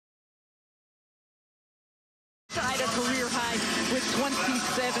a career high with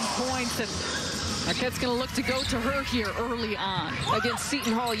 27 points. And Marquette's going to look to go to her here early on. Against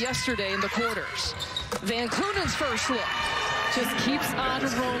Seton Hall yesterday in the quarters. Van Clunen's first look. Just keeps on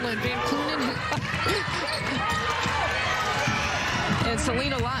rolling. Van Clunen. And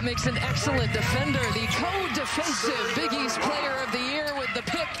Selena Lott makes an excellent defender. The co-defensive Big East Player of the Year with the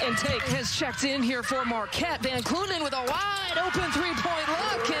pick and take has checked in here for Marquette. Van Clunen with a wide open three-point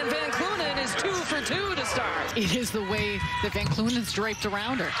look, and Van Clunen is 2 for 2 to start. It is the way that Van Clunen's draped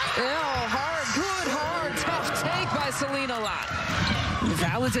around her. Oh, hard, tough take by Selena Lott.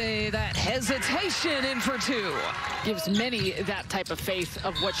 Validate that hesitation in for 2. Gives many that type of faith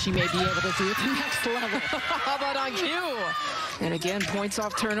of what she may be able to do at the next level. How about on cue? And again, points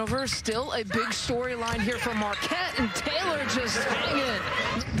off turnovers. Still a big storyline here for Marquette, and Taylor just hanging.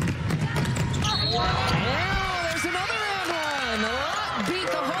 Now there's another and one. Lott beat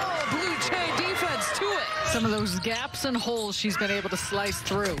the whole Blue Jay defense to it. Some of those gaps and holes she's been able to slice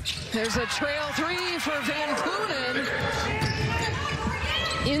through. There's a trail 3 for Van Clunen.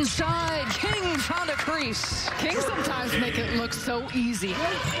 Inside, King found a crease. King sometimes make it look so easy.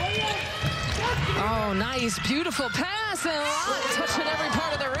 Oh, nice, beautiful pass, and Lott touching every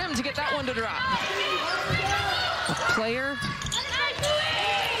part of the rim to get that one to drop. A player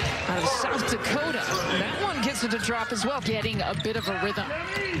out of South Dakota. That one gets it to drop as well. Getting a bit of a rhythm.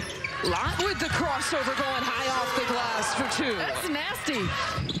 Lott with the crossover going high off the glass for 2. That's nasty.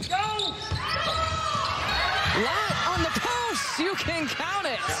 Go! Lott on the post. You can count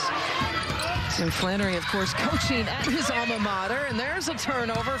it. Tim Flannery, of course, coaching at his alma mater, and there's a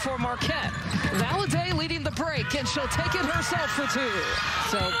turnover for Marquette. Valadie leading the break, and she'll take it herself for 2.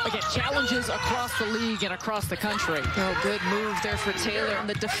 So, again, challenges across the league and across the country. Oh, good move there for Taylor on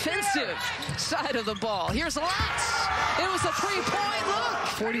the defensive side of the ball. Here's Lott. It was a three-point look.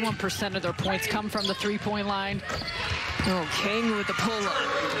 41% of their points come from the three-point line. Oh, King with the pull-up.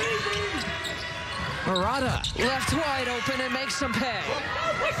 Murata left wide open and makes some pay.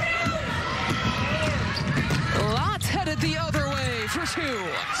 Lott headed the other way for 2.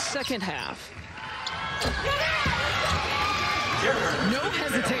 Second half. No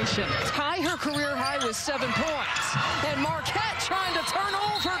hesitation. Tie her career high with 7 points. And Marquette trying to turn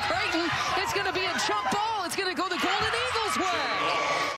over Creighton. It's going to be a jump ball. It's going to go